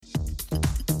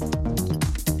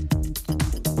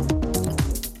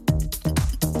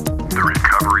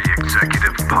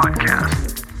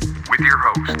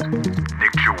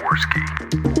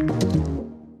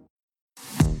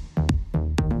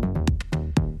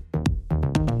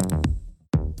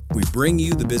We bring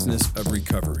you the business of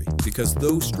recovery because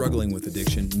those struggling with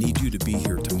addiction need you to be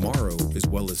here tomorrow as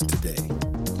well as today.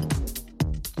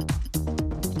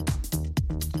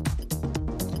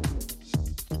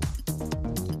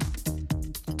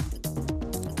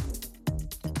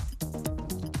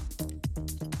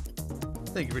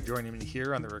 Thank you for joining me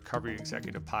here on the Recovery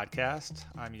Executive Podcast.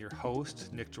 I'm your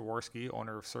host, Nick Jaworski,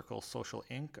 owner of Circle Social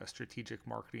Inc., a strategic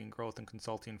marketing, growth, and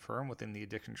consulting firm within the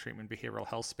addiction treatment behavioral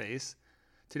health space.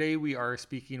 Today we are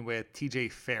speaking with TJ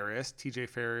Ferris. TJ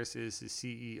Ferris is the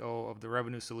CEO of the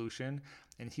Revenue Solution,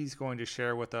 and he's going to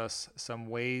share with us some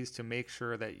ways to make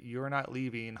sure that you're not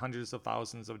leaving hundreds of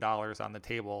thousands of dollars on the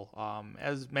table,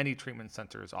 as many treatment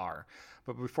centers are.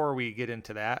 But before we get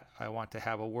into that, I want to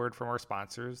have a word from our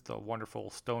sponsors, the wonderful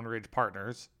Stone Ridge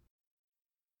Partners.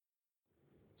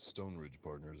 Stone Ridge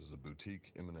Partners is a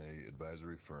boutique M&A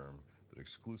advisory firm that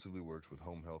exclusively works with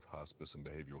home health, hospice, and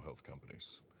behavioral health companies.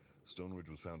 Stone Ridge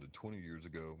was founded 20 years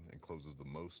ago and closes the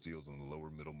most deals in the lower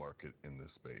middle market in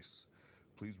this space.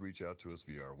 Please reach out to us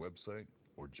via our website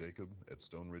or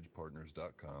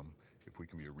jacob@stoneridgepartners.com if we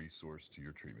can be a resource to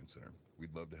your treatment center.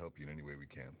 We'd love to help you in any way we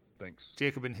can. Thanks.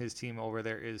 Jacob and his team over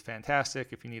there is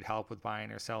fantastic. If you need help with buying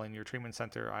or selling your treatment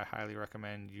center, I highly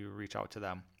recommend you reach out to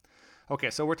them. Okay,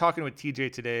 so we're talking with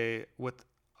TJ today with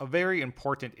a very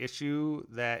important issue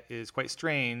that is quite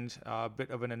strange, a bit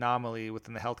of an anomaly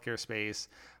within the healthcare space,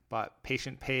 but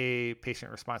patient pay,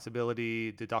 patient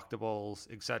responsibility, deductibles,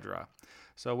 etc.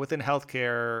 So within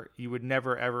healthcare, you would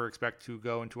never ever expect to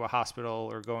go into a hospital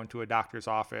or go into a doctor's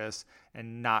office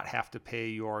and not have to pay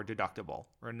your deductible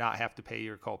or not have to pay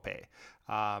your copay.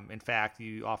 In fact,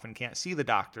 you often can't see the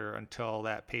doctor until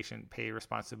that patient pay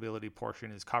responsibility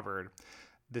portion is covered.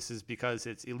 This is because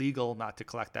it's illegal not to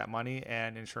collect that money,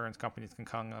 and insurance companies can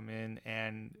come in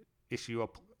and issue an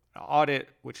audit,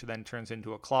 which then turns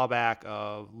into a clawback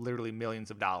of literally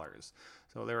millions of dollars.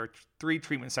 So there are 3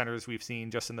 treatment centers we've seen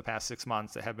just in the past 6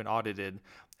 months that have been audited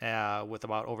with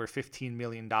about over $15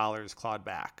 million clawed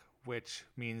back, which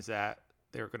means that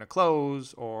they're going to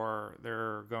close or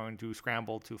they're going to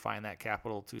scramble to find that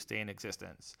capital to stay in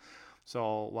existence.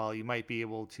 So while you might be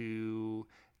able to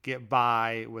get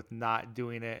by with not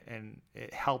doing it and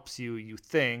it helps you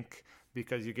think,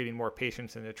 because you're getting more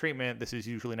patients into treatment, this is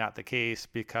usually not the case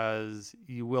because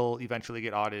you will eventually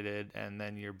get audited and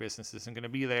then your business isn't going to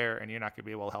be there and you're not going to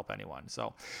be able to help anyone.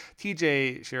 So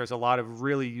TJ shares a lot of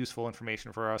really useful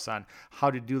information for us on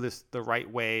how to do this the right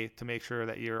way to make sure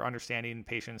that you're understanding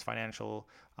patients' financial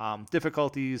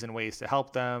difficulties and ways to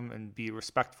help them and be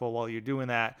respectful while you're doing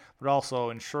that, but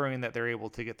also ensuring that they're able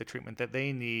to get the treatment that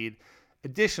they need.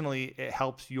 Additionally, it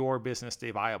helps your business stay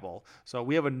viable. So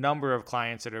we have a number of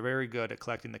clients that are very good at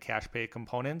collecting the cash pay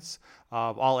components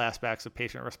of all aspects of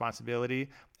patient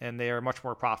responsibility, and they are much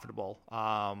more profitable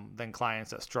than clients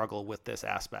that struggle with this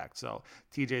aspect. So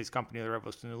TJ's company, the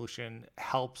Revenue Solution,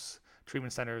 helps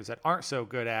treatment centers that aren't so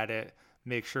good at it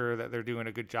make sure that they're doing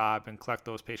a good job and collect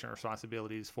those patient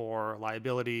responsibilities for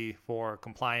liability, for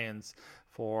compliance,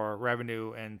 for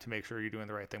revenue, and to make sure you're doing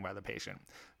the right thing by the patient.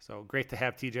 So great to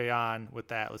have TJ on. With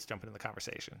that, let's jump into the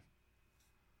conversation.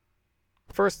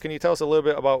 First, can you tell us a little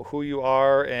bit about who you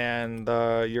are and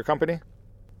your company?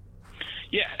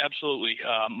 Yeah, absolutely.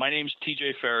 My name's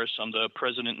TJ Ferris. I'm the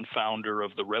president and founder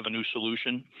of the Revenue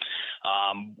Solution.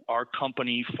 Our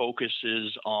company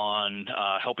focuses on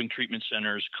helping treatment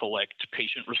centers collect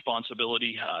patient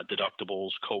responsibility,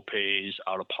 deductibles, copays,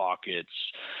 out-of-pockets,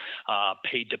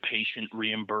 paid-to-patient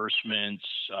reimbursements,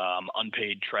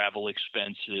 unpaid travel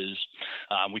expenses.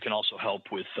 We can also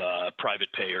help with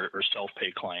private pay or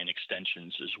self-pay client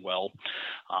extensions as well.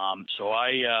 So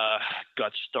I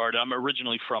got started. I'm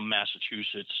originally from Massachusetts.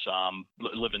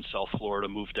 Live in South Florida,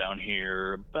 moved down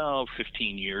here about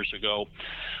 15 years ago,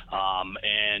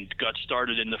 and got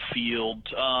started in the field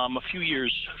a few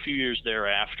years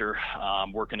thereafter,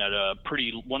 working at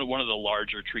one of the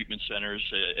larger treatment centers,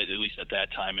 at least at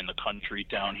that time in the country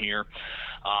down here.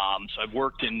 So I've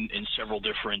worked in several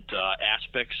different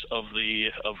aspects of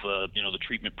the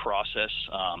treatment process.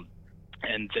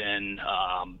 And then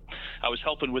I was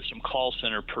helping with some call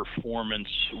center performance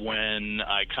when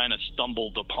I kind of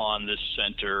stumbled upon this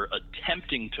center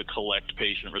attempting to collect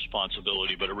patient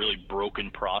responsibility, but a really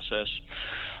broken process.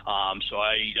 So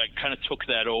I kind of took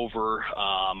that over.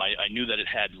 I knew that it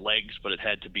had legs, but it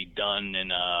had to be done in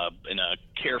a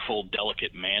careful,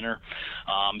 delicate manner.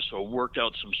 So worked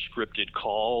out some scripted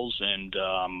calls and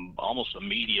almost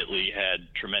immediately had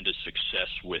tremendous success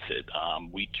with it.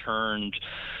 We turned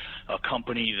a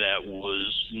company that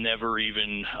was never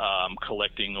even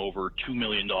collecting over $2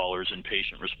 million in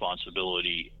patient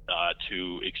responsibility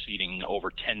to exceeding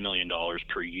over $10 million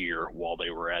per year while they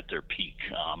were at their peak,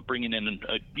 bringing in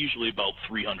usually about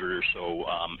 300 or so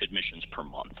admissions per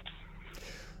month.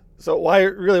 So why I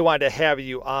really wanted to have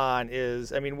you on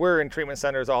is, I mean, we're in treatment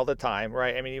centers all the time,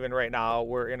 right? I mean, even right now,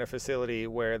 we're in a facility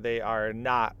where they are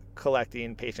not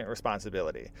collecting patient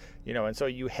responsibility, and so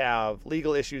you have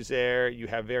legal issues there. You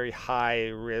have very high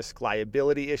risk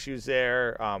liability issues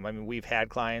there. I mean, we've had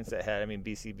clients that had,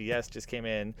 BCBS just came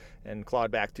in and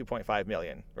clawed back $2.5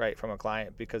 million, right, from a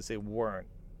client because they weren't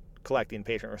collecting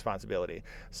patient responsibility.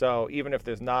 So even if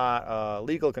there's not a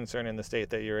legal concern in the state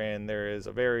that you're in, there is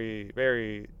a very,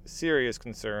 very serious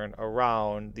concern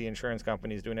around the insurance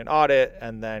companies doing an audit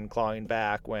and then clawing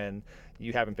back when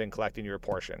you haven't been collecting your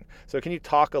portion. So can you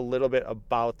talk a little bit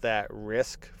about that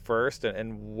risk first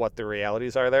and what the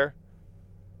realities are there?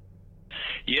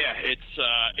 Yeah,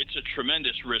 it's a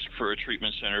tremendous risk for a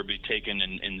treatment center to be taken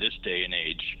in this day and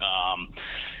age.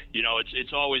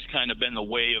 It's always kind of been the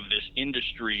way of this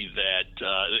industry that,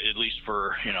 at least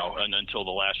for, and until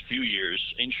the last few years,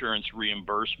 insurance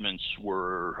reimbursements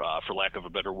were, for lack of a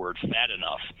better word, fat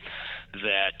enough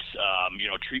that,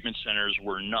 treatment centers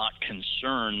were not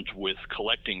concerned with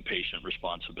collecting patient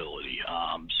responsibility.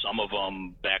 Some of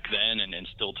them back then and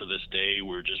still to this day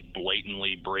were just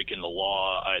blatantly breaking the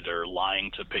law, either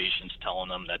lying to patients, telling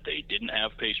them that they didn't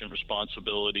have patient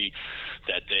responsibility,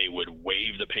 that they would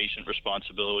waive the patient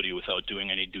responsibility without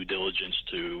doing any due diligence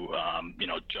to,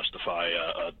 justify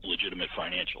a legitimate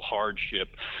financial hardship,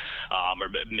 or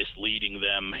misleading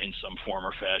them in some form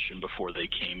or fashion before they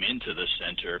came into the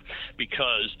center,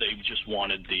 because they just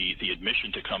wanted the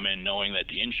admission to come in knowing that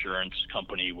the insurance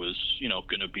company was,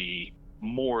 going to be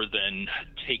more than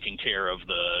taking care of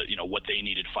what they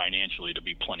needed financially to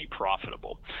be plenty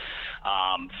profitable.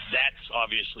 That's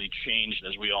obviously changed,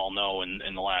 as we all know, in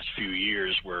the last few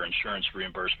years, where insurance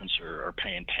reimbursements are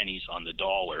paying pennies on the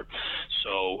dollar.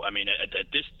 So,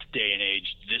 at this day and age,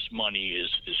 this money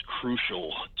is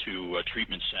crucial to a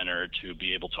treatment center to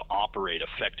be able to operate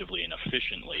effectively and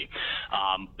efficiently.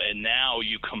 And now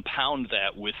you compound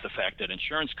that with the fact that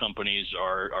insurance companies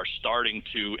are starting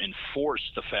to enforce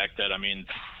the fact that,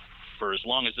 for as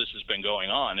long as this has been going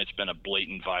on, it's been a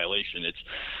blatant violation.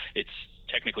 It's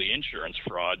technically insurance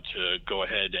fraud to go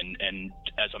ahead and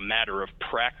as a matter of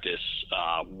practice,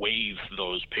 waive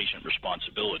those patient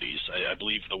responsibilities. I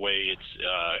believe the way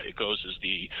it goes is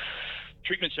the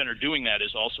treatment center doing that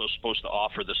is also supposed to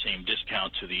offer the same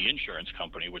discount to the insurance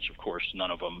company, which of course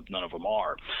none of them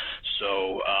are.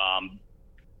 So,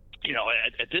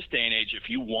 at this day and age, if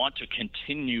you want to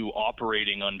continue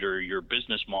operating under your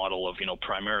business model of,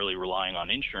 primarily relying on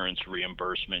insurance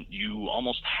reimbursement, you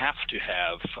almost have to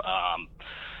have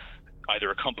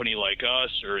either a company like us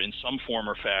or in some form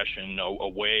or fashion a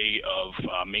way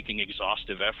of making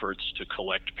exhaustive efforts to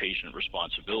collect patient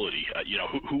responsibility.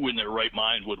 Who in their right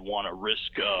mind would want to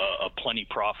risk a plenty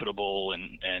profitable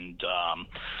and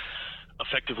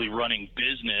effectively running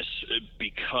business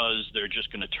because they're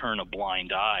just going to turn a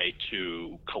blind eye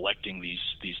to collecting these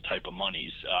type of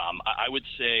monies? I would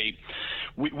say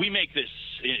we make this,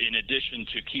 in addition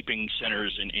to keeping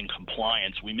centers in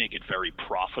compliance, we make it very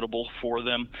profitable for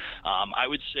them. I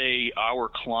would say our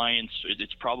clients,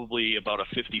 it's probably about a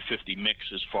 50-50 mix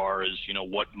as far as,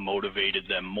 what motivated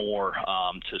them more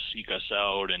to seek us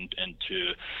out and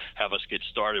to have us get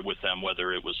started with them,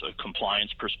 whether it was a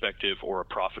compliance perspective or a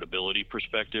profitability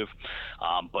perspective.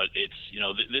 But it's,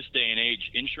 this day and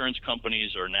age, insurance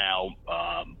companies are now,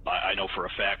 I know for a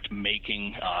fact,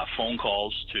 making phone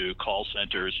calls to call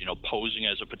centers, posing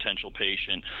as a potential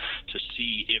patient to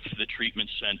see if the treatment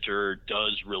center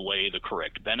does relay the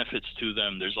correct benefits to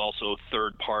them. There's also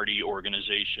third-party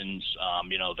organizations,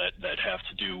 that have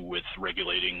to do with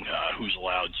regulating who's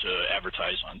allowed to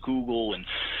advertise on Google, and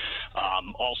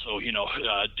also,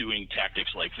 doing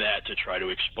tactics like that to try to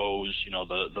expose,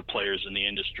 the players in the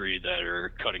industry that are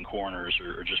cutting corners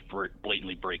or just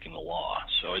blatantly breaking the law.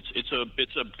 So it's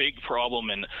a big problem,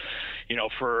 and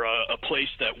for a place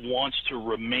that wants to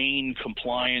remain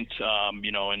compliant,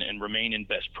 and remain in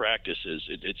best practices,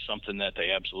 it's something that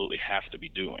they absolutely have to be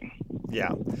doing.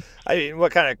 Yeah.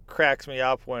 What kind of cracks me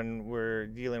up when we're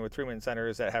dealing with treatment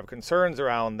centers that have concerns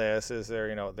around this is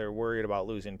they're worried about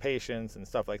losing patients and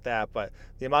stuff like that. But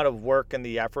the amount of work and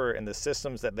the effort and the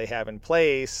systems that they have in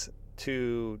place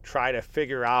to try to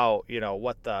figure out,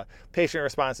 what the patient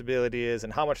responsibility is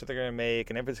and how much they're going to make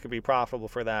and if it's going to be profitable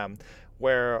for them,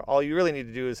 where all you really need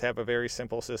to do is have a very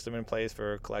simple system in place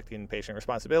for collecting patient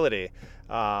responsibility.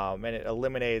 And it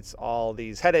eliminates all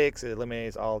these headaches, it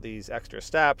eliminates all these extra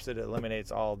steps, it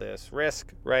eliminates all this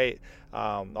risk, right?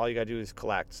 All you got to do is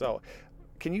collect. So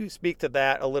can you speak to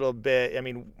that a little bit? I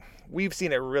mean, we've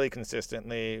seen it really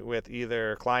consistently with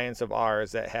either clients of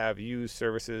ours that have used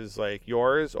services like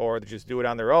yours, or they just do it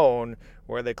on their own,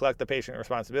 where they collect the patient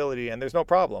responsibility and there's no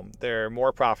problem. They're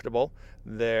more profitable.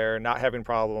 They're not having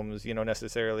problems,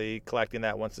 necessarily collecting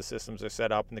that once the systems are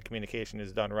set up and the communication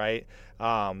is done right.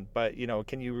 But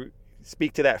can you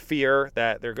speak to that fear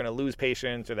that they're going to lose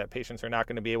patients, or that patients are not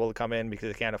going to be able to come in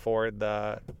because they can't afford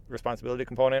the responsibility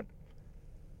component?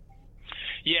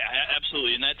 Yeah,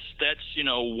 absolutely. And that's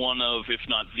one of, if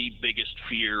not the biggest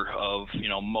fear of,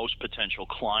 most potential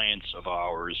clients of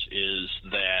ours, is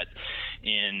that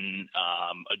in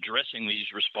addressing these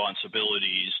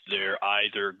responsibilities, they're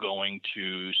either going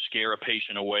to scare a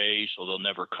patient away so they'll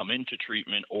never come into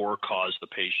treatment, or cause the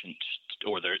patient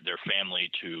or their family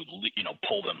to,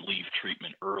 pull them leave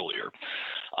treatment earlier.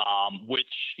 Which,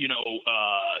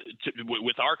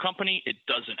 with our company, it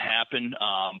doesn't happen.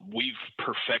 We've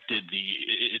perfected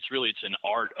it's an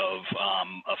art of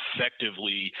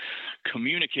effectively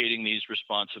communicating these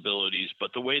responsibilities,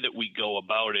 but the way that we go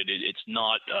about it's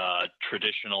not a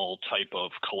traditional type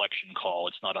of collection call.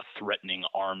 It's not a threatening,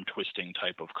 arm twisting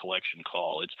type of collection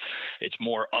call. It's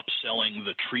more upselling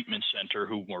the treatment center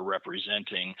who we're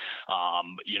representing,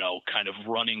 kind of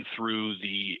running through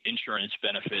the insurance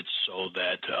benefits so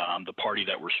that the party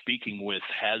that we're speaking with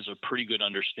has a pretty good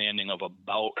understanding of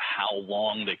about how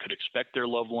long they could expect their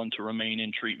loved one to remain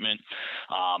in treatment,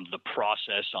 the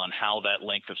process on how that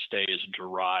length of stay is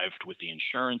derived with the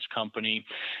insurance company,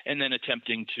 and then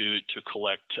attempting to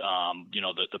collect,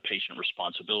 the patient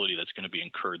responsibility that's going to be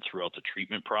incurred throughout the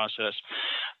treatment process.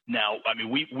 Now, I mean,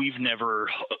 we've never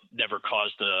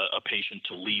caused a patient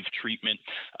to leave treatment.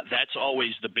 That's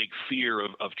always the big fear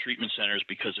of treatment centers,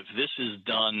 because if this is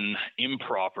done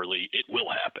improperly, it will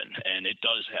happen, and it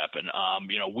does happen.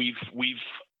 We've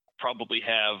probably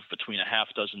have between a half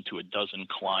dozen to a dozen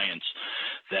clients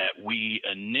that we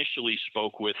initially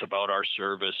spoke with about our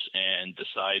service and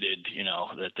decided,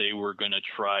 that they were going to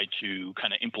try to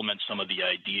kind of implement some of the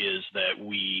ideas that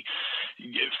we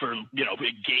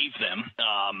gave them,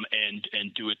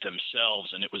 and do it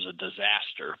themselves. And it was a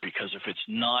disaster, because if it's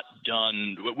not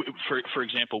done, for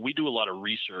example, we do a lot of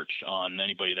research on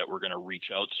anybody that we're going to reach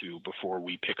out to before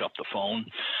we pick up the phone.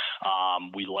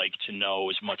 We like to know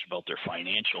as much about their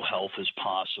financial health as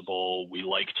possible. We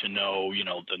like to know,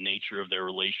 the nature of their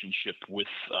relationship with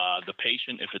the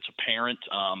patient. If it's a parent,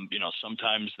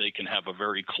 sometimes they can have a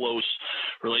very close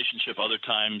relationship. Other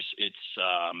times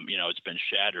it's been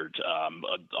shattered.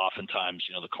 Oftentimes,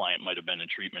 the client might have been in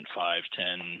treatment 5,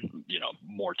 10,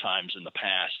 more times in the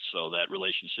past. So that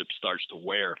relationship starts to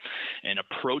wear, and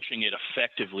approaching it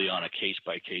effectively on a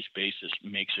case-by-case basis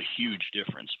makes a huge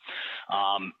difference.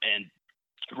 And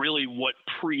really what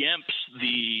preempts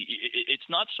it's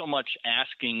not so much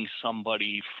asking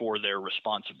somebody for their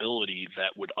responsibility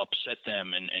that would upset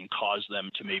them and cause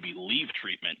them to maybe leave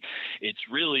treatment. It's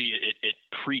really, it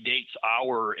predates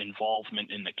our involvement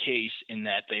in the case, in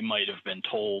that they might have been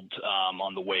told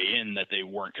on the way in that they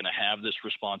weren't going to have this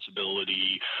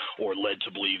responsibility, or led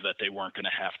to believe that they weren't going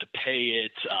to have to pay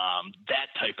it. That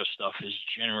type of stuff is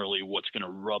generally what's going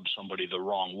to rub somebody the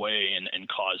wrong way and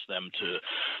cause them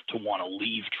to want to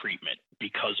leave treatment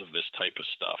because of this type of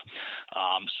stuff.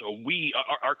 So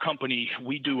our company,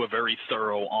 we do a very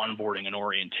thorough onboarding and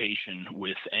orientation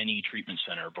with any treatment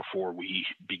center before we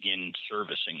begin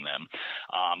servicing them,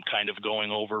 kind of going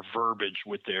over verbiage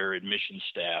with their admission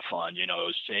staff on,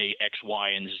 say X, Y,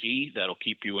 and Z. That'll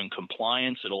keep you in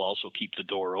compliance. It'll also keep the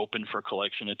door open for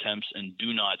collection attempts. And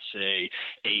do not say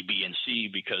A, B, and C,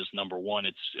 because number one,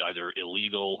 it's either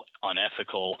illegal,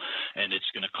 unethical, and it's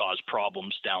going to cause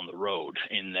problems down the road,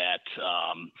 in that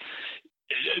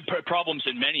problems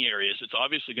in many areas. It's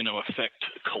obviously going to affect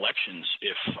collections,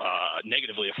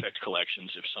 negatively affect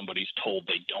collections if somebody's told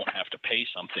they don't have to pay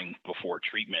something before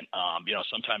treatment.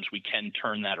 Sometimes we can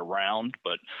turn that around,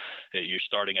 but you're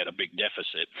starting at a big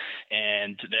deficit.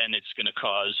 And then it's going to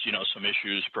cause, some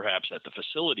issues perhaps at the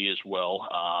facility as well.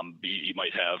 You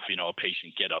might have, a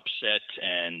patient get upset,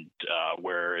 and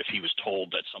where if he was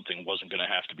told that something wasn't going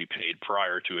to have to be paid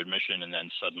prior to admission, and then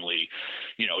suddenly,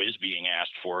 is being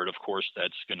asked for it, of course,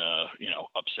 that's going to,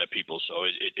 upset people. So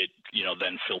it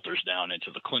then filters down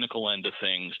into the clinical end of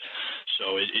things.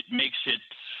 So it makes it,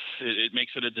 it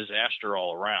makes it a disaster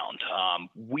all around.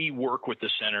 We work with the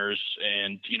centers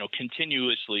and,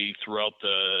 continuously throughout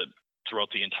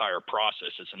the entire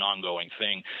process. It's an ongoing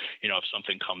thing. If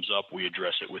something comes up, we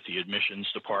address it with the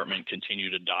admissions department, continue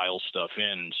to dial stuff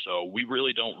in. So we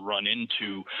really don't run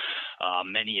into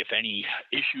many, if any,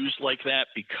 issues like that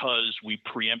because we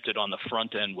preempted on the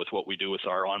front end with what we do with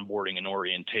our onboarding and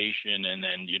orientation, and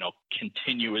then,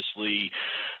 continuously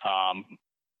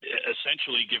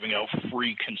essentially giving out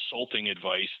free consulting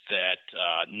advice that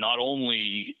not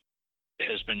only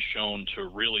has been shown to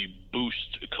really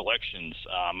boost collections.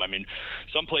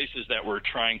 Some places that were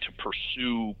trying to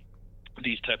pursue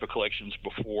these type of collections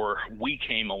before we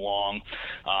came along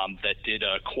that did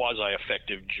a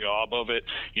quasi-effective job of it,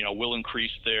 will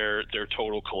increase their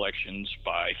total collections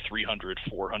by 300,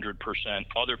 400%.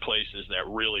 Other places that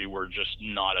really were just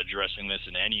not addressing this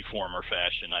in any form or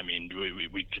fashion,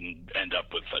 we can end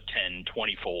up with a 10,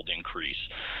 20-fold increase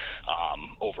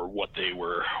over what they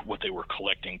were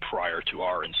collecting prior to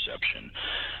our inception.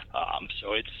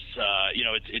 So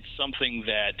it's something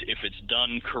that if it's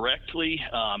done correctly,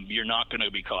 you're not going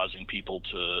to be causing people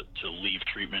to leave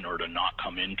treatment or to not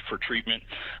come in for treatment.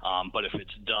 But if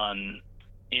it's done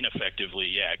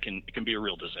ineffectively, it can be a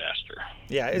real disaster.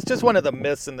 Yeah, it's just one of the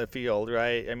myths in the field,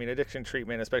 right? Addiction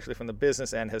treatment, especially from the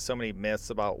business end, has so many myths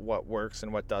about what works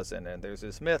and what doesn't. And there's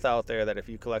this myth out there that if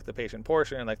you collect the patient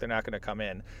portion, they're not going to come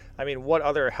in. What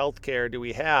other healthcare do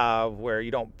we have where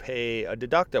you don't pay a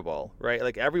deductible,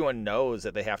 right? Everyone knows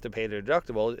that they have to pay the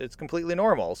deductible. It's completely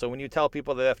normal. So when you tell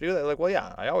people they have to do that, they're like, well,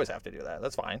 yeah, I always have to do that.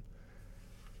 That's fine.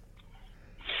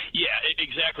 Yeah,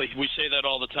 exactly. We say that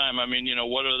all the time.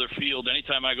 What other field,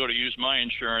 anytime I go to use my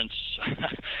insurance,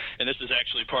 and this is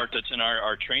actually part that's in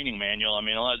our training manual,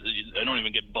 I don't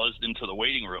even get buzzed into the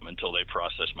waiting room until they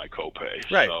process my copay.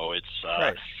 Right. So it's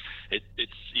right.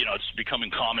 It's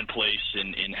becoming commonplace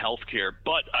in healthcare.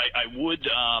 But I would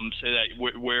say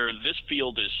that where this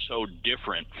field is so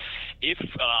different, if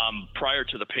prior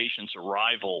to the patient's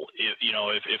arrival,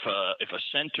 if a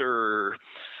center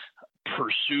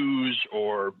pursues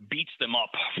or beats them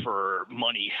up for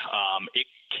money, it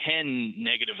can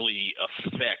negatively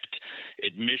affect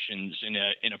admissions in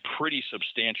a pretty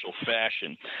substantial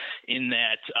fashion, in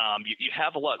that you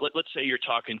have a lot. Let's say you're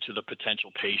talking to the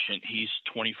potential patient. He's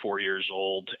 24 years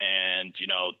old, and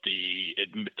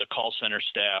the call center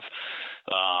staff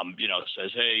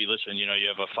says, hey, listen, you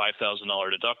have a $5,000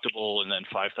 deductible and then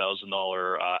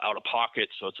 $5,000 out of pocket,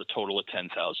 so it's a total of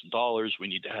 $10,000. We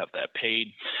need to have that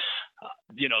paid.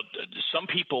 Some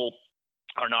people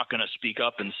are not going to speak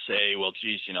up and say, well,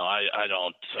 geez, I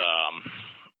don't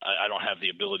have the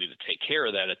ability to take care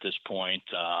of that at this point.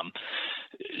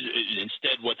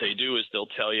 Instead, what they do is they'll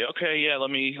tell you, okay, yeah, let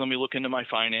me look into my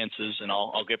finances and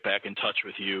I'll get back in touch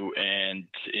with you. And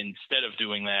instead of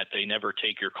doing that, they never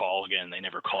take your call again. They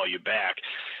never call you back.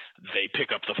 They pick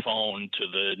up the phone to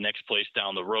the next place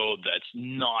down the road that's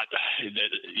not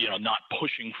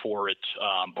pushing for it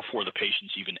before the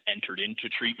patient's even entered into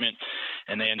treatment,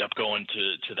 and they end up going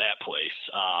to that place.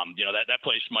 That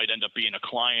place might end up being a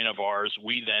client of ours.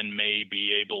 We then may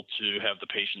be able to have the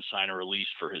patient sign a release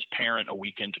for his parent a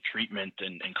week into treatment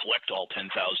and collect all $10,000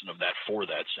 of that for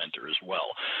that center as well.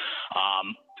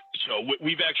 So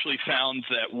we've actually found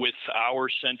that with our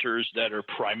centers that are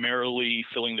primarily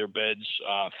filling their beds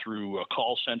through a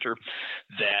call center,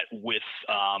 that with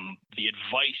the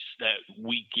advice that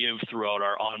we give throughout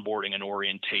our onboarding and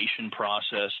orientation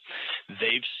process,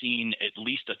 they've seen at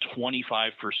least a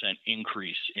 25%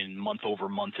 increase in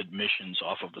month-over-month admissions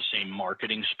off of the same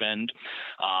marketing spend,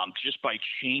 just by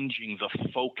changing the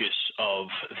focus of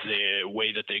the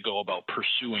way that they go about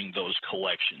pursuing those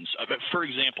collections. For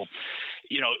example,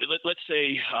 let's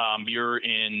say you're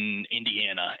in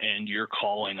Indiana and you're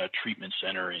calling a treatment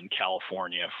center in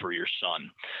California for your son.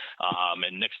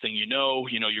 And next thing you know,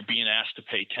 you're being asked to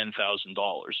pay $10,000,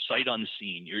 sight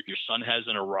unseen. Your son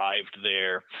hasn't arrived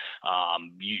there.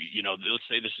 Let's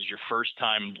say this is your first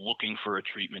time looking for a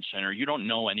treatment center. You don't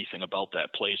know anything about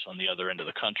that place on the other end of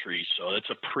the country. So it's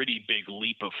a pretty big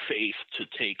leap of faith to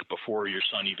take before your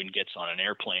son even gets on an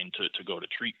airplane to go to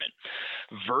treatment.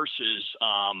 Versus,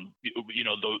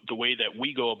 the way that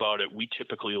we go about it, we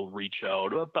typically will reach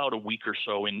out about a week or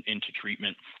so into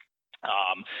treatment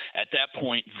At that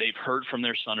point, they've heard from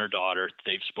their son or daughter.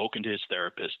 They've spoken to his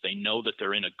therapist. They know that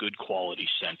they're in a good quality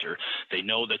center. They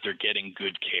know that they're getting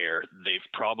good care. They've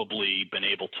probably been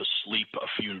able to sleep a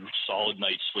few solid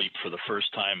nights sleep for the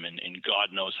first time in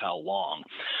God knows how long.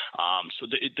 So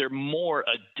they're more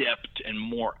adept and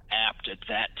more apt at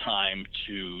that time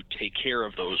to take care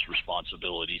of those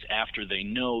responsibilities after they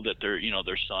know that their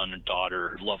son or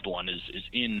daughter, loved one is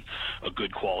in a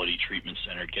good quality treatment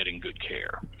center getting good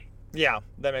care. Yeah,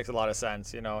 that makes a lot of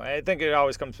sense. I think it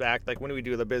always comes back, like when we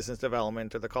do the business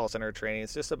development or the call center training,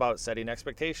 it's just about setting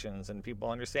expectations and people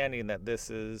understanding that this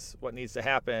is what needs to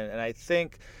happen. And I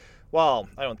think, well,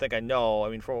 I don't think I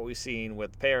know, for what we've seen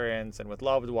with parents and with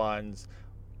loved ones,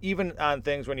 even on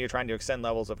things when you're trying to extend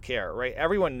levels of care, right?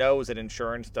 Everyone knows that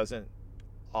insurance doesn't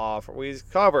always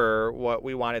cover what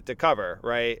we want it to cover,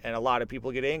 right? And a lot of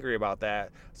people get angry about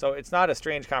that. So it's not a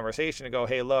strange conversation to go,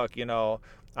 hey, look,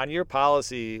 on your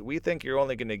policy, we think you're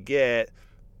only going to get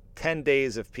 10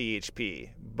 days of PHP,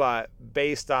 but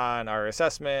based on our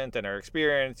assessment and our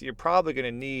experience, you're probably going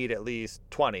to need at least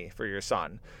 20 for your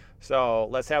son. So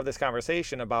let's have this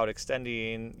conversation about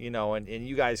extending, and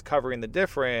you guys covering the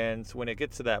difference when it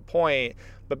gets to that point,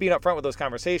 but being upfront with those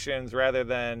conversations rather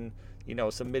than,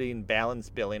 submitting balance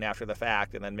billing after the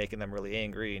fact and then making them really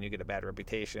angry and you get a bad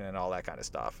reputation and all that kind of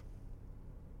stuff.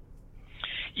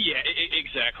 Yeah,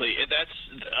 exactly. That's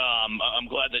I'm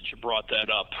glad that you brought that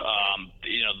up.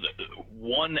 The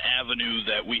one avenue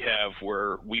that we have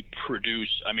where we produce,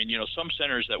 some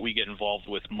centers that we get involved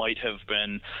with might have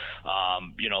been,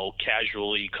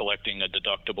 casually collecting a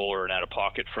deductible or an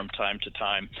out-of-pocket from time to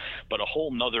time, but a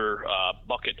whole nother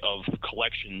bucket of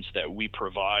collections that we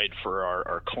provide for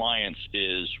our clients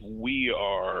is we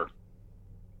are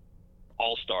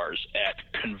all-stars at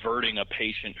converting a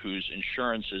patient whose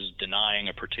insurance is denying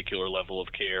a particular level of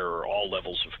care or all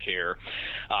levels of care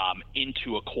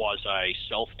into a quasi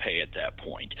self-pay at that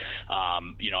point.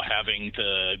 Having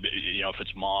if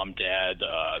it's mom, dad,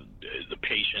 the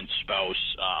patient's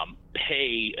spouse,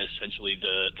 pay essentially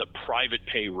the private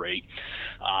pay rate,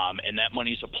 and that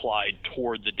money's applied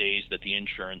toward the days that the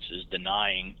insurance is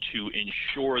denying to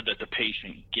ensure that the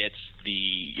patient gets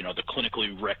the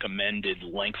clinically recommended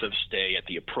length of stay at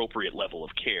the appropriate level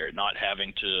of care, not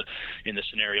having to, in the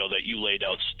scenario that you laid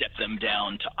out, step them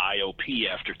down to IOP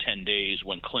after 10 days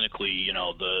when clinically,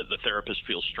 the therapist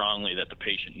feels strongly that the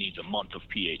patient needs a month of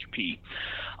PHP.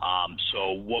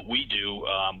 So what we do,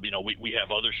 we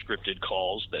have other scripted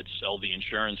calls that sell the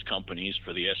insurance companies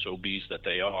for the SOBs that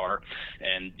they are,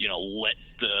 and let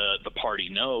the party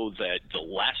know that the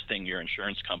last thing your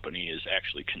insurance company is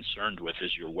actually concerned with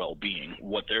is your well-being.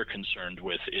 What they're concerned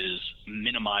with is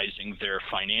minimizing their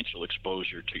financial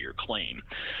exposure to your claim,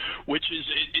 which is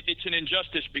it's an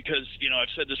injustice because I've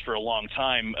said this for a long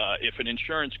time. If an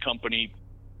insurance company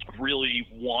really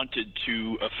wanted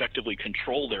to effectively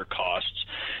control their costs,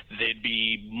 they'd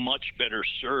be much better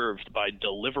served by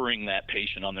delivering that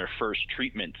patient on their first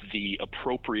treatment the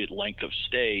appropriate length of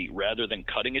stay rather than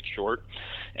cutting it short.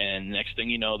 And next thing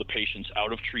you know, the patient's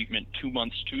out of treatment 2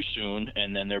 months too soon,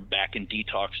 and then they're back in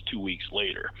detox 2 weeks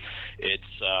later. It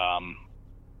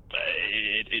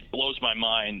blows my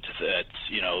mind that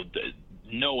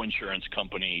no insurance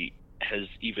company has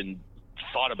even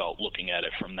thought about looking at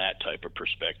it from that type of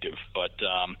perspective, but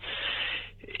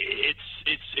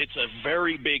it's a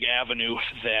very big avenue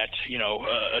that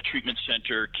a treatment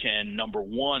center can, number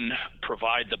one,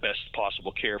 provide the best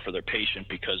possible care for their patient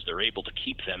because they're able to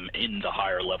keep them in the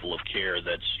higher level of care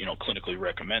that's clinically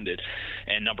recommended,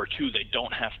 and number two, they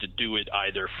don't have to do it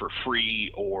either for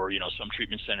free or some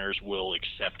treatment centers will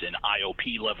accept an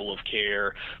IOP level of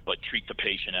care but treat the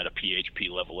patient at a PHP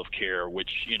level of care, which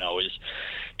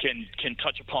can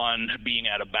touch upon being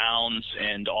out of bounds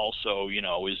and also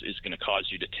is going to cause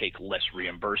you to take less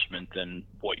reimbursement than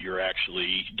what you're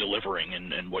actually delivering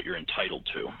and what you're entitled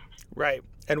to. Right.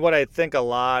 And what I think a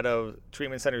lot of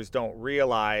treatment centers don't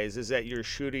realize is that you're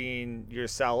shooting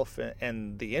yourself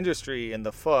and the industry in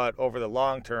the foot over the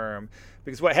long term.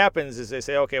 Because what happens is they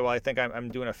say, okay, well, I think I'm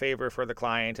doing a favor for the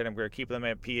client and I'm going to keep them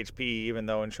at PHP even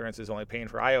though insurance is only paying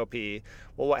for IOP.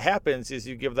 Well, what happens is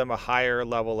you give them a higher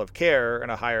level of care and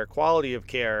a higher quality of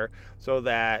care so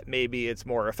that maybe it's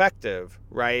more effective,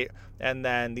 right? And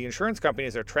then the insurance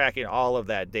companies are tracking all of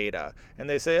that data. And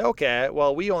they say, okay,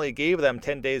 well, we only gave them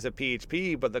 10 days of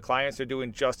PHP, but the clients are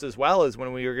doing just as well as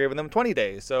when we were giving them 20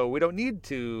 days. So we don't need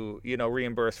to,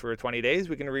 reimburse for 20 days.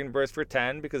 We can reimburse for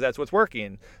 10 because that's what's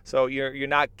working. So you're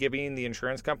not giving the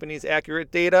insurance companies accurate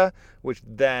data, which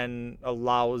then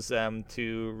allows them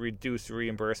to reduce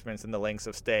reimbursements and the lengths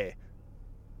of stay.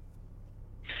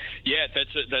 Yeah,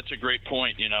 that's a great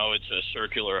point. It's a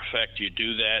circular effect. You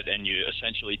do that, and you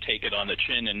essentially take it on the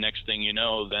chin, and next thing you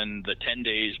know, then the 10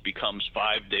 days becomes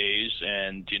 5 days,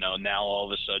 and now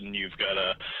all of a sudden you've got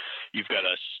to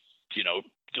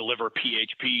deliver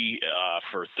PHP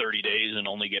for 30 days and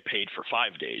only get paid for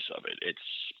 5 days of it.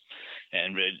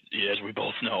 As we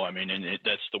both know,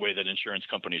 that's the way that insurance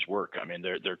companies work.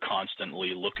 They're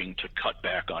constantly looking to cut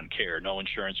back on care. No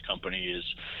insurance company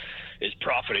is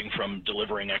profiting from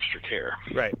delivering extra care.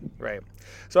 Right.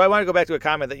 So I want to go back to a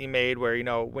comment that you made where,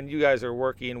 when you guys are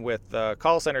working with the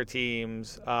call center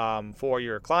teams for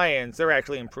your clients, they're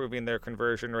actually improving their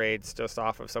conversion rates just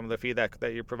off of some of the feedback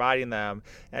that you're providing them.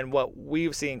 And what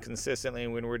we've seen consistently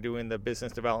when we're doing the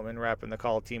business development rep and the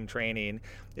call team training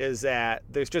is that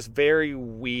there's just very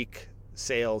weak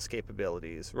sales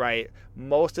capabilities, right?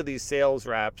 Most of these sales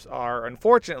reps are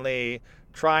unfortunately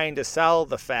trying to sell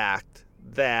the fact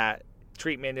that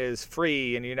treatment is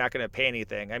free and you're not going to pay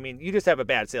anything. You just have a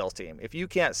bad sales team. If you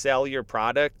can't sell your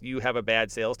product, you have a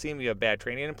bad sales team, you have bad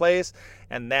training in place,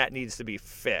 and that needs to be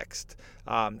fixed.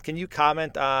 Can you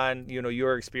comment on,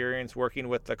 your experience working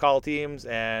with the call teams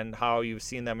and how you've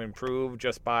seen them improve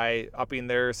just by upping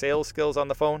their sales skills on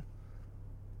the phone?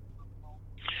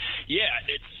 Yeah,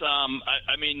 it's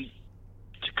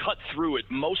to cut through it,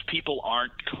 most people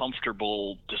aren't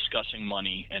comfortable discussing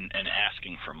money and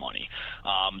asking for money.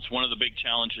 It's one of the big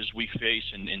challenges we face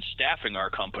in staffing our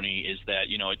company is that,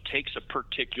 it takes a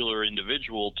particular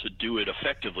individual to do it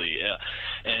effectively.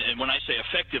 And when I say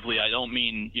effectively, I don't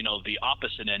mean, the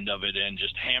opposite end of it and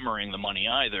just hammering the money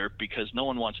either, because no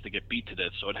one wants to get beat to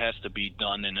death. So it has to be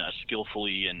done in a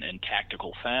skillfully and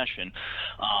tactical fashion.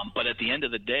 But at the end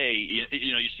of the day,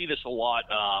 you see this a lot,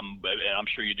 and I'm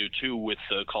sure you do too, with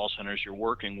the call centers you're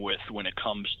working with when it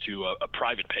comes to a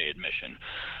private pay admission.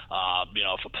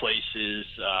 If a place's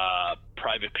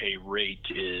private pay rate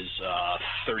is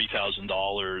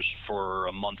 $30,000 for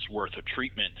a month's worth of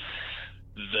treatment,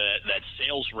 that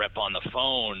sales rep on the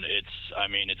phone,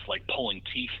 it's like pulling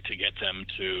teeth to get them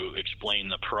to explain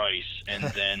the price, and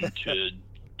then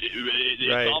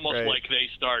it's almost like they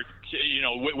start,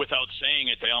 without saying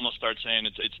it, they almost start saying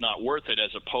it's not worth it,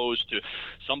 as opposed to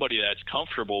somebody that's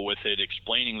comfortable with it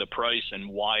explaining the price and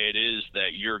why it is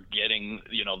that you're getting,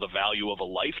 the value of a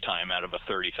lifetime out of a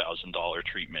 $30,000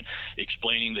 treatment,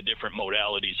 explaining the different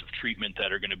modalities of treatment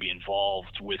that are going to be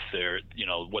involved with their,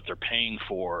 what they're paying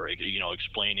for,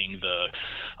 explaining the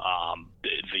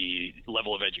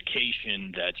level of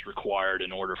education that's required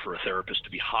in order for a therapist to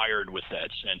be hired with that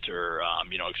center,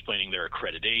 explaining their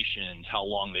accreditations, how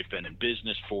long they've been in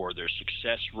business for, their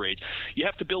success rates. You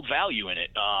have to build value in it.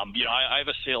 I have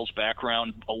a sales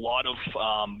background. A lot of,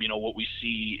 what we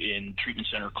see in treatment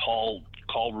center call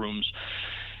rooms,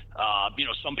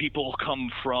 some people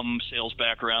come from sales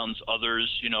backgrounds, others,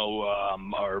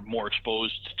 are more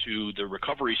exposed to the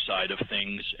recovery side of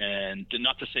things. And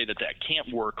not to say that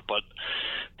can't work, but,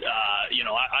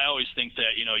 I always think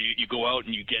that, you go out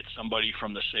and you get somebody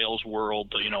from the sales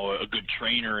world, a good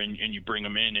trainer, and you bring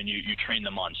them in and you train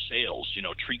them on sales,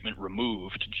 treatment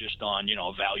removed, just on,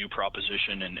 value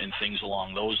proposition and things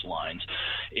along those lines.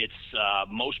 It's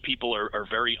most people are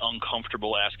very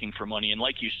uncomfortable asking for money. And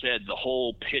like you said, the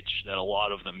whole pitch that a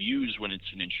lot of them use when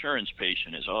it's an insurance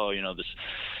patient is, this.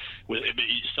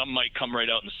 Some might come right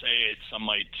out and say it. Some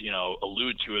might,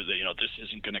 allude to it that, this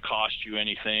isn't going to cost you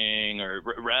anything, or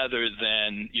rather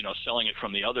than, selling it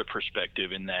from the other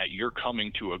perspective, in that you're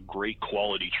coming to a great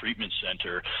quality treatment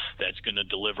center that's going to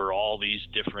deliver all these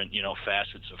different,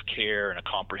 facets of care and a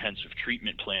comprehensive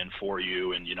treatment plan for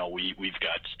you. And, we've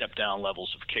got step down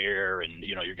levels of care, and,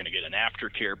 you're going to get an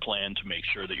aftercare plan to make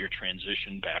sure that your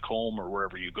transition back home or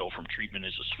wherever you go from treatment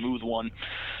is a smooth one.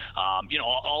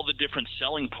 All the different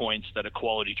selling points that a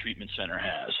quality treatment center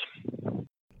has.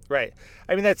 Right.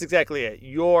 That's exactly it.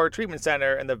 Your treatment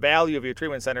center and the value of your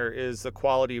treatment center is the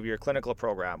quality of your clinical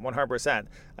program, 100%.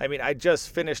 I just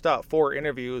finished up 4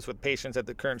 interviews with patients at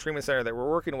the current treatment center that we're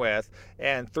working with,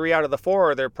 and 3 out of the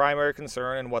 4, their primary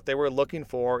concern and what they were looking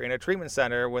for in a treatment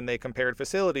center when they compared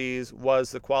facilities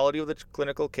was the quality of the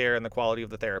clinical care and the quality of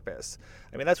the therapists.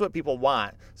 That's what people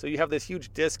want. So you have this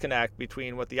huge disconnect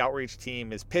between what the outreach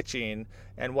team is pitching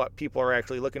and what people are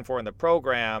actually looking for in the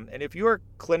program. And if your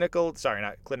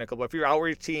but if your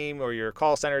outreach team or your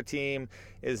call center team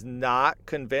is not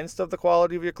convinced of the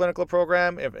quality of your clinical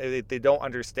program, if they don't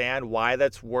understand why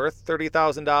that's worth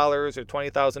 $30,000 or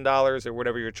 $20,000 or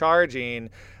whatever you're charging,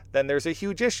 then there's a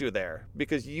huge issue there,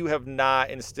 because you have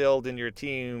not instilled in your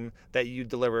team that you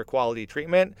deliver quality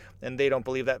treatment, and they don't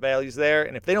believe that value's there.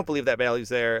 And if they don't believe that value's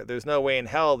there, there's no way in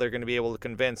hell they're going to be able to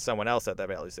convince someone else that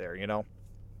value's there,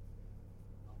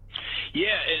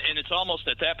 Yeah, and it's almost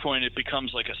at that point it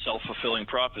becomes like a self-fulfilling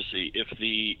prophecy. If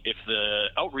the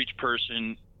outreach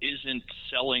person isn't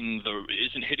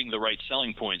hitting the right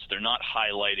selling points, they're not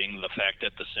highlighting the fact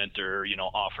that the center,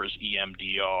 offers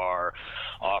EMDR,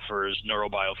 offers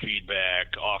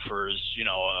neurobiofeedback, offers,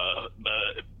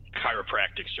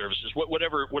 chiropractic services,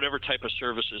 whatever type of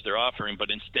services they're offering,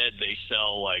 but instead they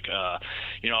sell like,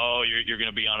 you're going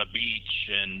to be on a beach,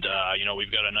 and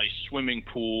we've got a nice swimming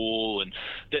pool, and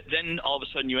then all of a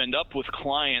sudden you end up with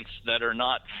clients that are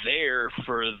not there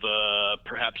for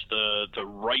perhaps the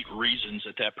right reasons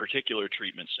at that particular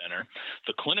treatment center.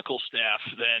 The clinical staff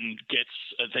then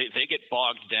they get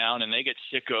bogged down, and they get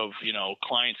sick of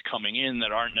clients coming in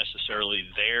that aren't necessarily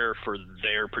there for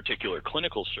their particular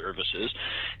clinical services.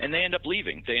 And they end up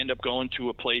leaving. They end up going to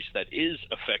a place that is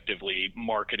effectively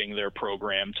marketing their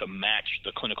program to match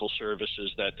the clinical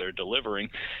services that they're delivering.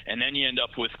 And then you end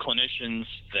up with clinicians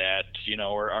that,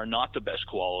 are not the best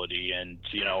quality and,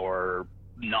 are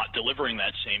not delivering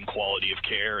that same quality of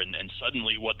care. And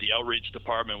suddenly what the outreach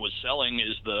department was selling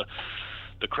is the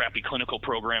crappy clinical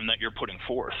program that you're putting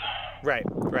forth. Right,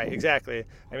 exactly.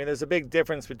 I mean, there's a big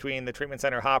difference between the treatment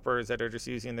center hoppers that are just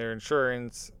using their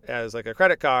insurance as like a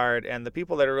credit card and the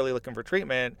people that are really looking for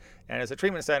treatment. And as a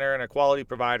treatment center and a quality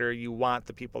provider, you want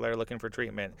the people that are looking for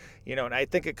treatment. And I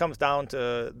think it comes down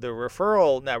to the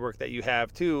referral network that you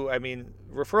have too. I mean,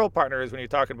 referral partners, when you're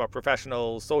talking about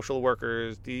professionals, social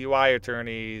workers, DUI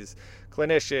attorneys,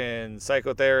 clinicians,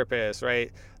 psychotherapists,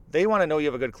 right? They want to know you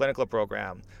have a good clinical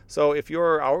program. So if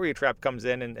your outreach rep comes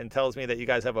in and tells me that you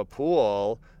guys have a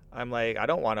pool, I'm like, I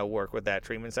don't want to work with that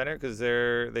treatment center because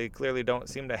they clearly don't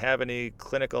seem to have any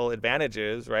clinical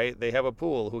advantages, right? They have a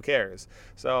pool, who cares?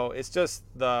 So it's just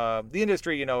the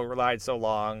industry, relied so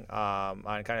long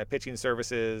on kind of pitching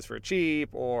services for cheap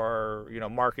or,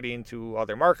 marketing to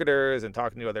other marketers and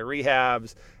talking to other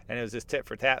rehabs. And it was this tit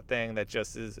for tat thing that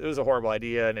it was a horrible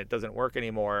idea and it doesn't work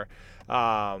anymore.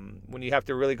 When you have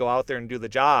to really go out there and do the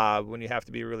job, when you have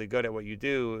to be really good at what you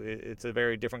do, it's a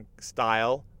very different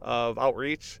style of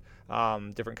outreach.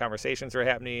 Different conversations are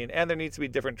happening, and there needs to be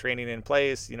different training in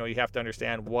place. You have to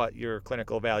understand what your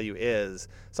clinical value is.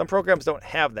 Some programs don't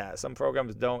have that. Some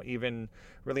programs don't even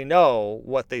really know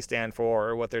what they stand for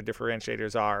or what their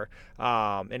differentiators are.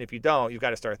 And if you don't, you've got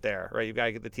to start there, right? You've got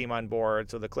to get the team on board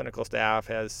so the clinical staff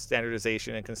has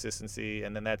standardization and consistency,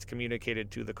 and then that's communicated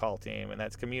to the call team, and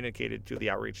that's communicated to the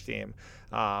outreach team.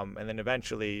 And then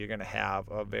eventually you're going to have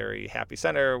a very happy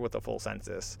center with a full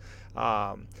census.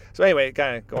 So anyway,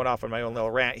 kind of going off on my own little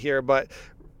rant here, but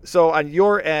so on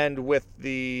your end with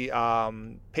the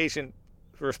patient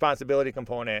responsibility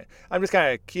component, I'm just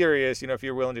kind of curious, if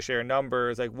you're willing to share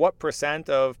numbers, like what %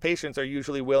 of patients are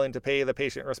usually willing to pay the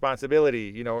patient responsibility,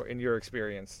 in your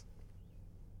experience?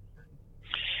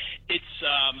 It's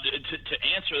to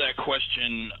answer that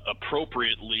question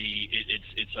appropriately,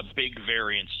 it's a big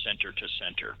variance center to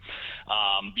center.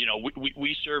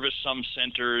 We service some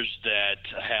centers that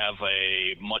have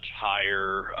a much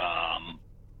higher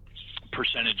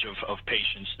percentage of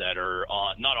patients that are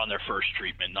not on their first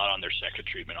treatment, not on their second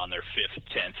treatment, on their 5th,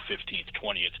 10th, 15th,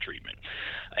 20th treatment.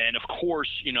 And of course,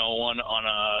 on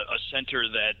a center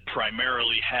that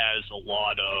primarily has a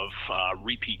lot of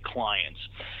repeat clients,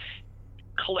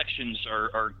 collections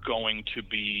are going to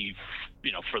be,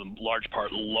 for the large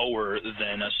part, lower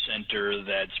than a center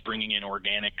that's bringing in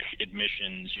organic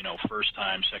admissions, first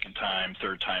time, second time,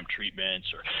 third time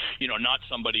treatments, or, not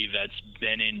somebody that's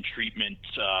been in treatment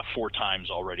 4 times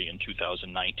already in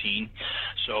 2019.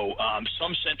 So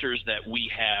some centers that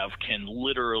we have can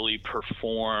literally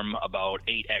perform about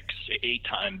 8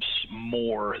 times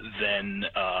more than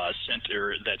a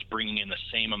center that's bringing in the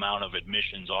same amount of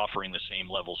admissions, offering the same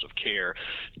levels of care,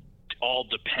 all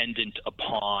dependent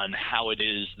upon how it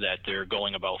is that they're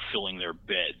going about filling their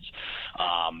beds.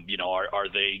 Are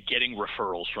they getting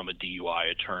referrals from a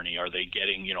DUI attorney? Are they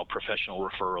getting, professional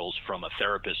referrals from a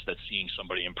therapist that's seeing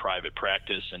somebody in private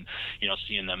practice and,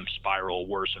 seeing them spiral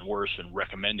worse and worse and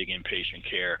recommending inpatient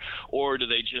care? Or do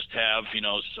they just have,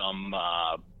 some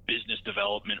business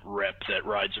development rep that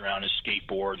rides around his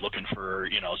skateboard looking for,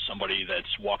 somebody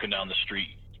that's walking down the street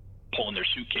pulling their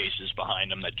suitcases behind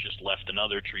them that just left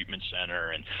another treatment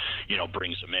center and,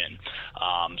 brings them in.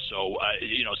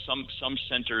 Some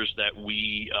centers that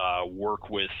we work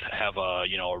with have a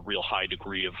real high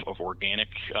degree of organic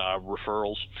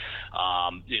referrals.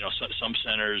 Some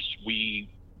centers we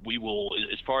will,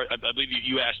 as far, I believe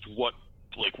you asked what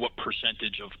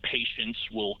percentage of patients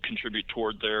will contribute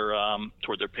toward their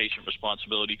patient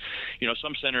responsibility.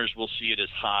 Some centers will see it as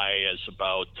high as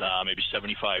about maybe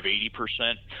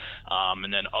 75-80%,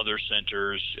 and then other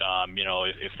centers,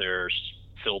 if there's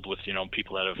filled with,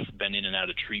 people that have been in and out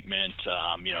of treatment,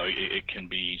 it can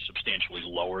be substantially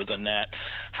lower than that.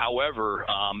 However,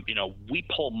 we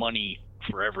pull money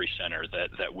for every center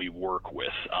that we work with.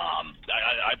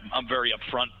 I'm very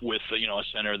upfront with a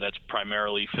center that's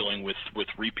primarily filling with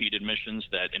repeat admissions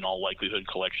that in all likelihood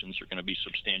collections are going to be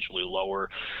substantially lower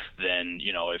than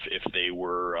if they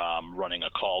were running a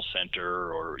call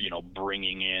center or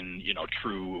bringing in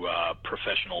true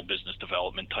professional business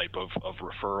development type of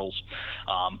referrals.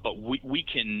 But we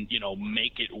can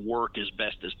make it work as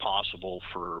best as possible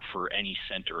for any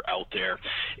center out there.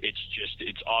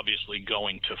 It's obviously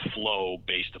going to flow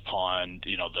based upon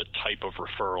the type of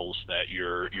referrals that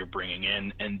you're bringing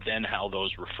in, and then how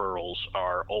those referrals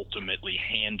are ultimately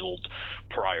handled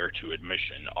prior to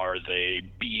admission. Are they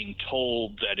being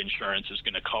told that insurance is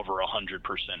going to cover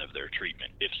 100% of their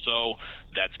treatment? If so,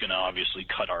 that's going to obviously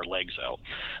cut our legs out.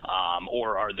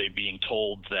 Or are they being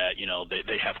told that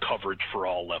they have coverage for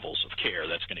all levels of care?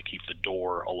 That's going to keep the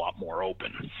door a lot more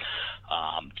open.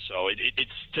 So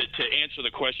it's to answer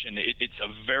the question, it's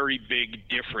a very big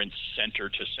difference center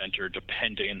to center,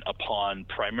 depending upon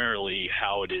primarily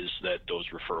how it is that those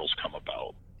referrals come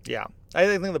about. Yeah. I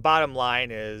think the bottom line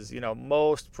is,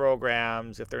 most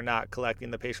programs, if they're not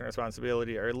collecting the patient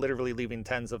responsibility, are literally leaving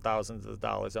tens of thousands of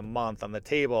dollars a month on the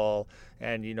table.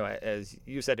 And, as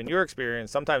you said in your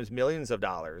experience, sometimes millions of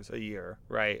dollars a year,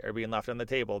 right, are being left on the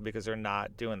table because they're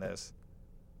not doing this.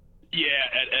 Yeah,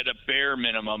 at a bare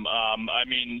minimum.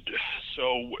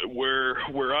 So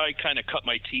where I kind of cut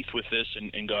my teeth with this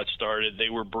and got started, they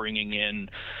were bringing in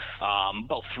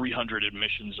about 300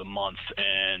 admissions a month.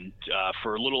 And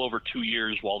for a little over 2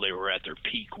 years while they were at their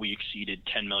peak, we exceeded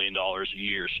 $10 million a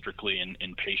year strictly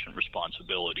in patient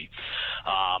responsibility.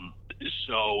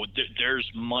 So there's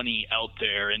money out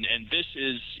there. And this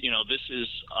is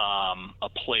a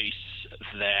place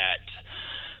that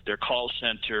their call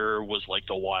center was like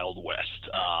the Wild West.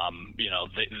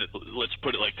 Let's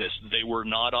put it like this. They were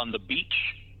not on the beach,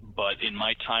 but in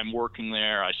my time working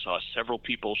there, I saw several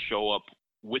people show up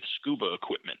with scuba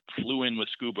equipment, flew in with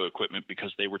scuba equipment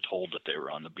because they were told that they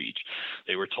were on the beach.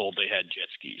 They were told they had jet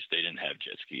skis. They didn't have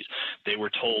jet skis. They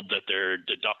were told that their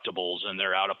deductibles and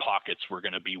their out-of-pockets were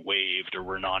going to be waived or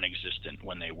were non-existent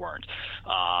when they weren't.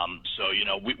 So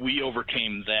we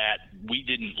overcame that. We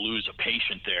didn't lose a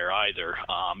patient there either.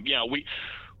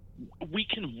 We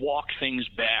can walk things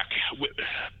back.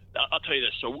 I'll tell you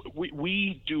this. So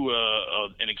we do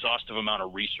an exhaustive amount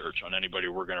of research on anybody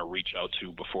we're going to reach out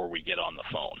to before we get on the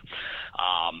phone.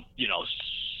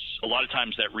 A lot of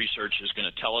times that research is going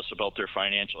to tell us about their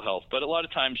financial health, but a lot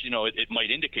of times, it might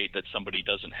indicate that somebody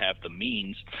doesn't have the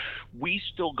means. We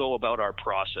still go about our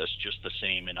process just the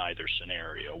same in either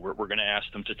scenario. We're going to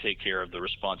ask them to take care of the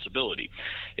responsibility.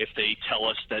 If they tell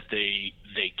us that they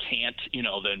can't,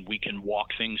 then we can walk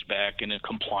things back in a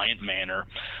compliant manner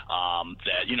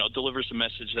that, delivers a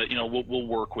message that, we'll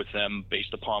work with them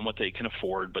based upon what they can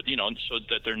afford, but, so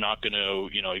that they're not going to,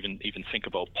 even think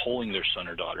about pulling their son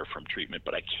or daughter from treatment.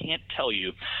 But I can't tell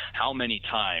you how many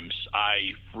times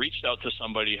I reached out to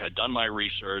somebody, had done my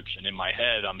research, and in my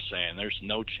head I'm saying there's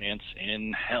no chance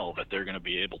in hell that they're going to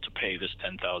be able to pay this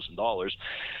 $10,000.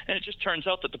 And it just turns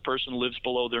out that the person lives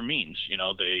below their means.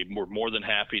 They were more than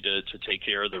happy to take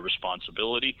care of the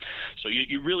responsibility. So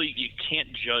you can't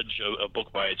judge a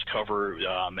book by its cover.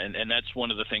 And that's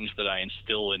one of the things that I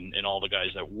instill in all the guys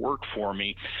that work for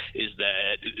me, is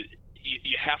that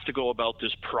you have to go about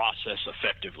this process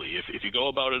effectively. If you go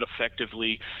about it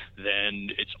effectively, then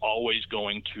it's always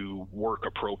going to work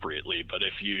appropriately. But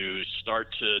if you start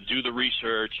to do the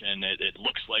research and it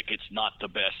looks like it's not the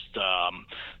best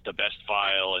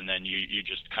file, and then you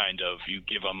just you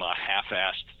give them a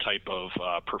half-assed type of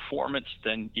performance,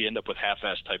 then you end up with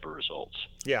half-assed type of results.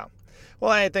 Yeah.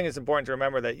 Well, I think it's important to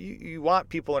remember that you want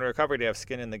people in recovery to have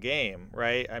skin in the game,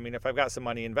 right? I mean, if I've got some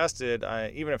money invested,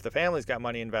 even if the family's got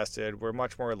money invested, we're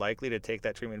much more likely to take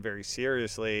that treatment very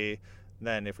seriously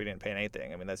than if we didn't pay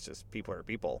anything. I mean, that's just people are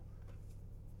people.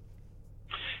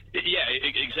 Yeah,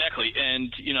 exactly.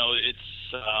 And,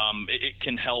 it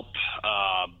can help.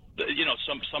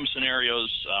 Some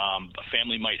scenarios, a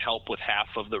family might help with half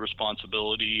of the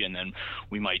responsibility, and then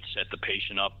we might set the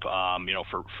patient up,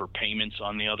 for payments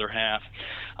on the other half.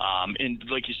 And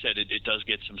like you said, it does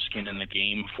get some skin in the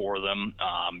game for them.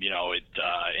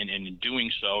 And in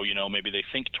doing so, maybe they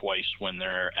think twice when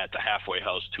they're at the halfway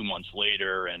house 2 months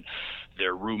later, and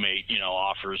their roommate,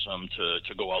 offers them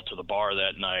to go out to the bar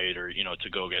that night, or, to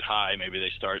go get high. Maybe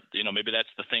they start, maybe that's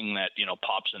the thing that,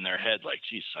 pops in their head, like,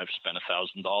 geez, I've spent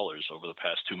 $1,000 over the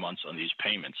past 2 months on these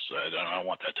payments. I don't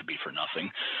want that to be for nothing.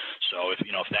 So if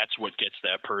that's what gets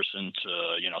that person to,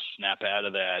 snap out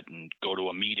of that and go to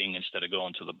a meeting instead of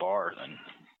going to the bar, then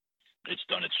it's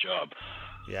done its job.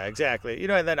 Yeah, exactly.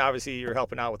 And then obviously you're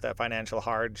helping out with that financial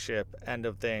hardship end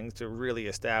of things to really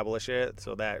establish it.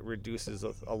 So that reduces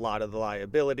a lot of the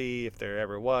liability if there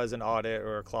ever was an audit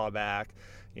or a clawback,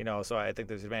 so I think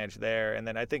there's advantage there. And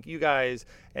then I think you guys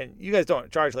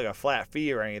don't charge like a flat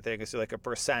fee or anything. It's like a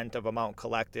percent of amount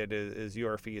collected is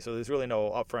your fee. So there's really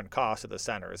no upfront cost to the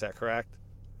center. Is that correct?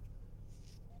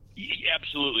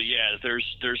 Absolutely, yeah. There's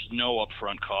no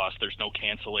upfront cost. There's no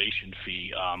cancellation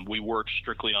fee. We work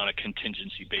strictly on a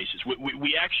contingency basis.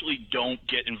 We actually don't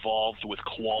get involved with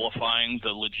qualifying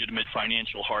the legitimate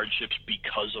financial hardships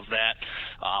because of that.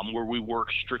 Where we work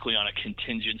strictly on a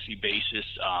contingency basis,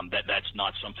 that's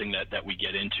not something that we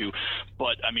get into.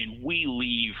 But I mean, we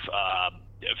leave.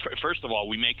 First of all,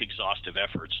 we make exhaustive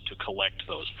efforts to collect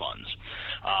those funds.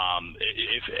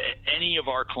 If any of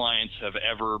our clients have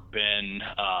ever been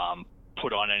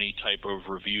put on any type of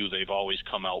review, they've always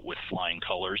come out with flying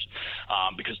colors,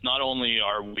 because not only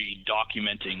are we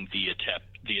documenting the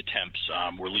attempts,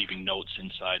 we're leaving notes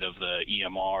inside of the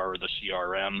EMR or the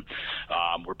CRM,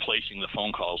 we're placing the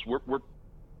phone calls. We're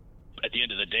at the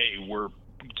end of the day, we're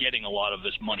getting a lot of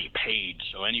this money paid,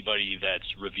 so anybody that's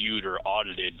reviewed or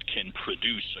audited can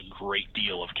produce a great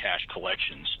deal of cash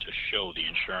collections to show the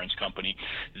insurance company.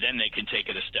 Then they can take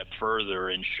it a step further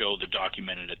and show the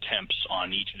documented attempts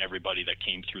on each and everybody that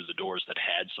came through the doors that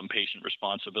had some patient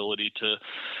responsibility to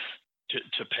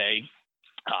pay.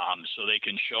 So they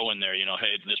can show in there,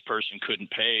 hey, this person couldn't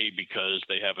pay because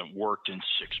they haven't worked in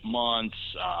 6 months,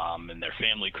 and their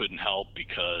family couldn't help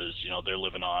because, they're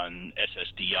living on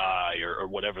SSDI or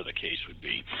whatever the case would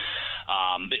be.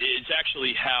 It's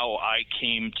actually how I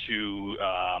came to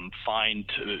find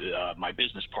my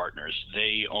business partners.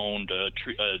 They owned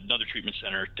another treatment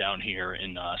center down here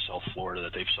in South Florida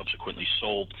that they've subsequently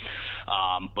sold,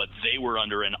 but they were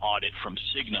under an audit from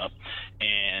Cigna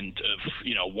and,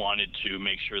 wanted to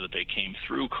make sure that they came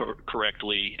through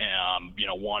correctly,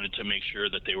 wanted to make sure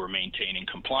that they were maintaining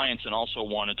compliance, and also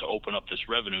wanted to open up this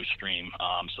revenue stream.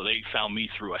 So they found me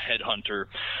through a headhunter,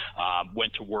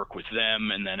 went to work with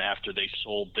them, and then after they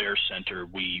sold their center,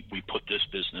 we put this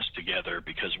business together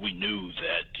because we knew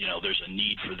that, there's a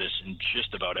need for this in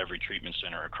just about every treatment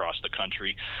center across the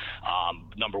country.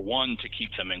 Number one, to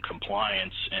keep them in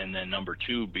compliance, and then number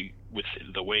two, with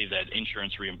the way that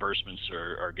insurance reimbursements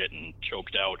are getting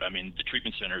choked out, I mean, the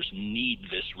treatment centers need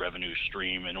this revenue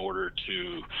stream in order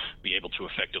to be able to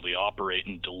effectively operate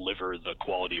and deliver the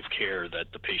quality of care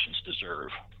that the patients deserve.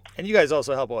 And you guys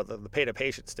also help out with the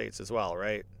pay-to-patient states as well,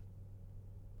 right?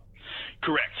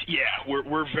 Correct. Yeah,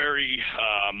 we're very.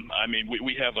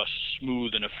 We have a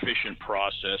smooth and efficient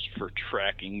process for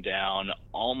tracking down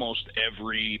almost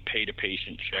every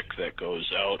pay-to-patient check that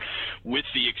goes out, with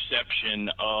the exception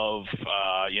of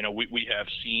we have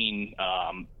seen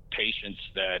patients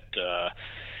that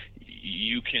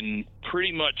you can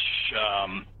pretty much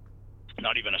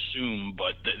not even assume,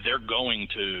 but they're going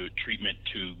to treatment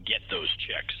to get those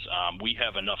checks. We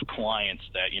have enough clients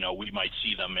that we might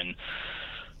see them in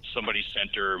somebody's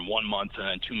center 1 month, and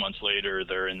then 2 months later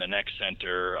they're in the next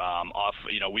center.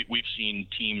 We've seen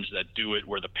teams that do it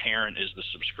where the parent is the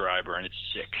subscriber, and it's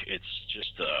sick. It's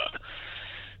just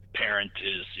parent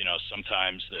is,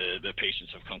 sometimes the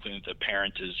patients have complained that the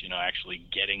parent is, actually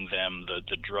getting them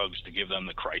the drugs to give them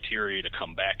the criteria to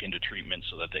come back into treatment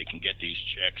so that they can get these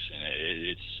checks, and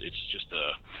it's just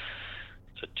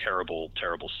it's a terrible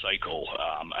cycle.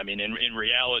 In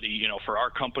reality, for our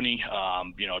company,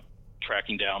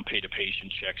 tracking down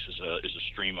pay-to-patient checks is a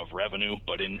stream of revenue,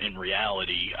 but in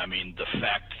reality, the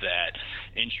fact that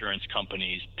insurance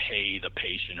companies pay the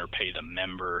patient or pay the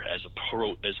member as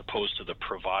opposed to the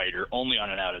provider only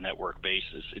on an out-of-network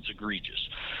basis, it's egregious.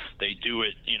 They do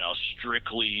it,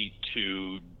 strictly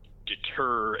to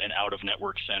deter an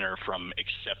out-of-network center from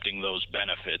accepting those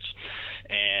benefits.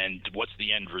 And what's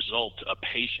the end result? A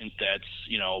patient that's,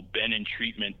 been in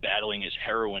treatment battling his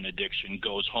heroin addiction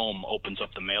goes home, opens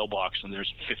up the mailbox, and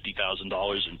there's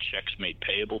 $50,000 in checks made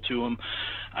payable to him.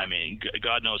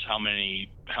 God knows how many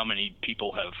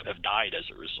people have died as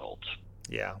a result.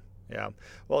 Yeah.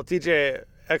 Well, TJ,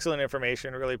 excellent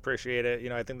information. Really appreciate it.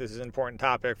 I think this is an important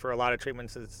topic for a lot of treatment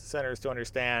centers to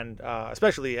understand,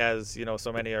 especially as,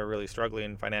 so many are really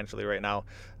struggling financially right now.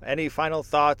 Any final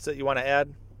thoughts that you want to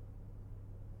add?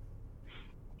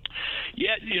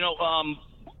 Yeah,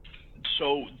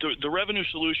 so the revenue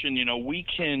solution, we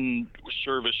can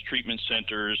service treatment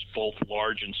centers both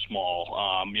large and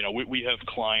small. We have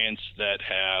clients that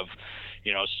have,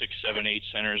 6, 7, 8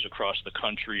 centers across the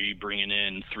country bringing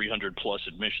in 300 plus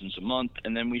admissions a month.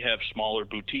 And then we have smaller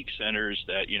boutique centers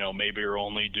that, maybe are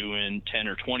only doing 10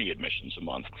 or 20 admissions a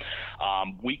month.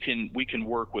 We can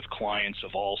work with clients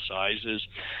of all sizes.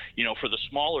 For the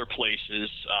smaller places,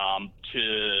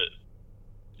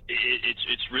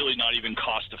 it's really not even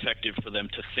cost effective for them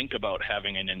to think about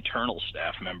having an internal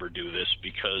staff member do this,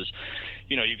 because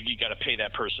you got to pay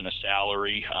that person a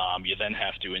salary. You then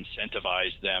have to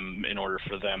incentivize them in order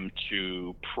for them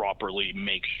to properly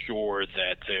make sure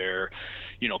that they're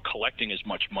collecting as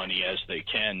much money as they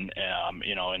can.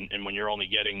 And when you're only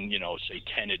getting say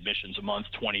 10 admissions a month,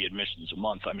 20 admissions a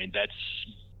month, I mean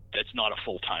that's not a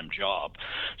full-time job.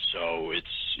 So it's,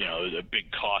 a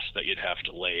big cost that you'd have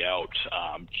to lay out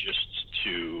just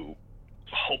to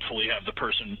hopefully have the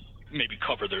person maybe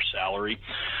cover their salary.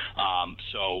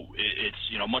 So it's,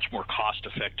 much more cost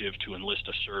effective to enlist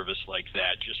a service like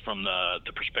that, just from the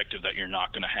perspective that you're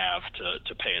not going to have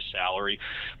to pay a salary.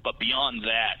 But beyond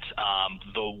that,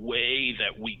 the way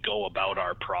that we go about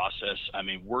our process, I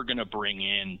mean, we're going to bring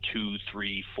in 2,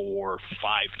 3, 4,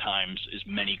 5 times as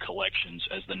many collections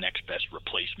as the next best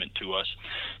replacement to us.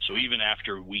 So even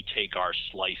after we take our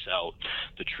slice out,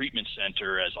 the treatment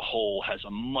center as a whole has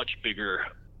a much bigger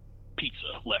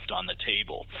pizza left on the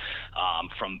table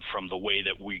from the way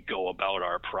that we go about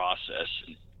our process.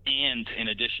 And in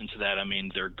addition to that, I mean,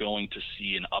 they're going to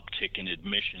see an uptick in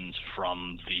admissions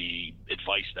from the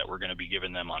advice that we're going to be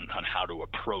giving them on how to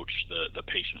approach the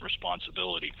patient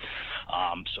responsibility.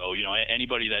 So,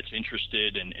 anybody that's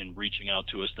interested in reaching out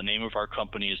to us, the name of our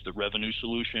company is The Revenue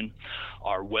Solution.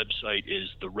 Our website is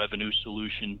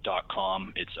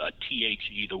therevenuesolution.com. It's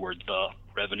THE, the word the,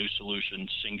 Revenue Solution,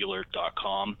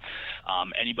 singular.com.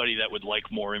 Anybody that would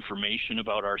like more information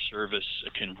about our service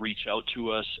can reach out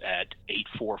to us at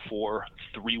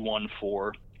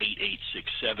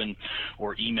 844-314-8867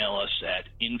 or email us at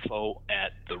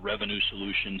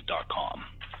info@therevenuesolution.com.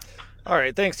 All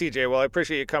right. Thanks, TJ. Well, I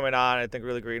appreciate you coming on. I think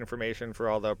really great information for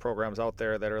all the programs out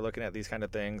there that are looking at these kind of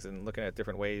things and looking at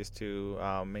different ways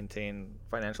to maintain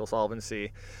financial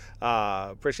solvency.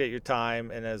 Appreciate your time.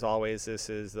 And as always,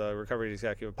 this is the Recovery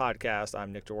Executive Podcast.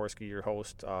 I'm Nick Jaworski, your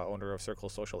host, owner of Circle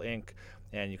Social Inc.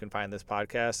 And you can find this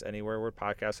podcast anywhere where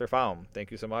podcasts are found.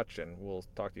 Thank you so much, and we'll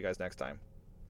talk to you guys next time.